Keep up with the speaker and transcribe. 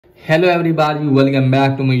Hello everybody, welcome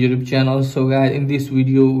back to my YouTube channel. So guys, in this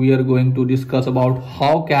video we are going to discuss about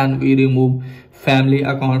how can we remove family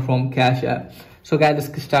account from Cash App. So guys, let's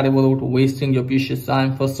get started without wasting your precious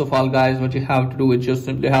time. First of all guys, what you have to do is just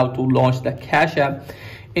simply have to launch the Cash App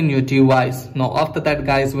in your device. Now after that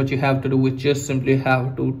guys, what you have to do is just simply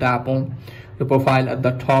have to tap on your profile at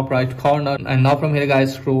the top right corner, and now from here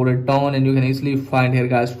guys, scroll it down and you can easily find here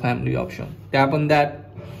guys family option. Tap on that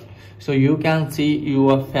so you can see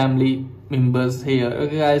your family members here.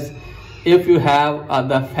 Okay guys, if you have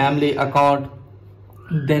the family account,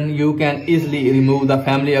 then you can easily remove the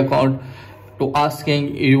family account to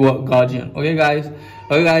asking your guardian. Okay guys,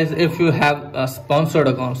 if you have a sponsored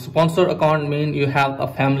account mean you have a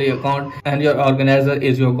family account and your organizer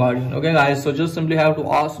is your guardian. Okay guys, so just simply have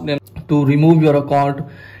to ask them to remove your account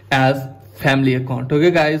as family account. Okay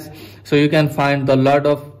guys, so you can find the lot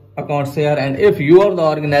of accounts here, and if you are the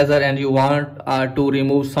organizer and you want to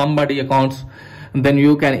remove somebody accounts, then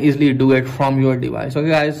you can easily do it from your device. Okay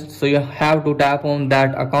guys, so you have to tap on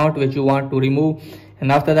that account which you want to remove,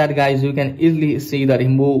 and after that guys, you can easily see the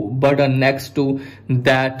remove button next to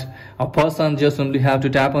that a person. Just simply have to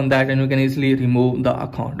tap on that and you can easily remove the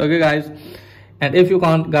account. Okay guys, and if you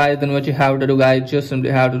can't guys, then what you have to do guys, just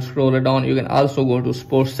simply have to scroll it down. You can also go to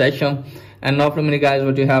sports section, and now from here guys,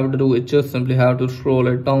 what you have to do is just simply have to scroll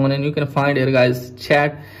it down and you can find here guys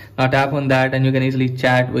chat. Now tap on that and you can easily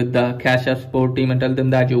chat with the Cash App support team and tell them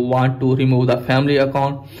that you want to remove the family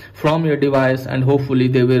account from your device, and hopefully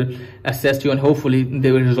they will assist you and hopefully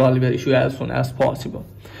they will resolve your issue as soon as possible.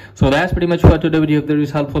 So that's pretty much for today's video. If there is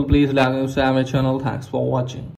helpful, please like and subscribe my channel. Thanks for watching.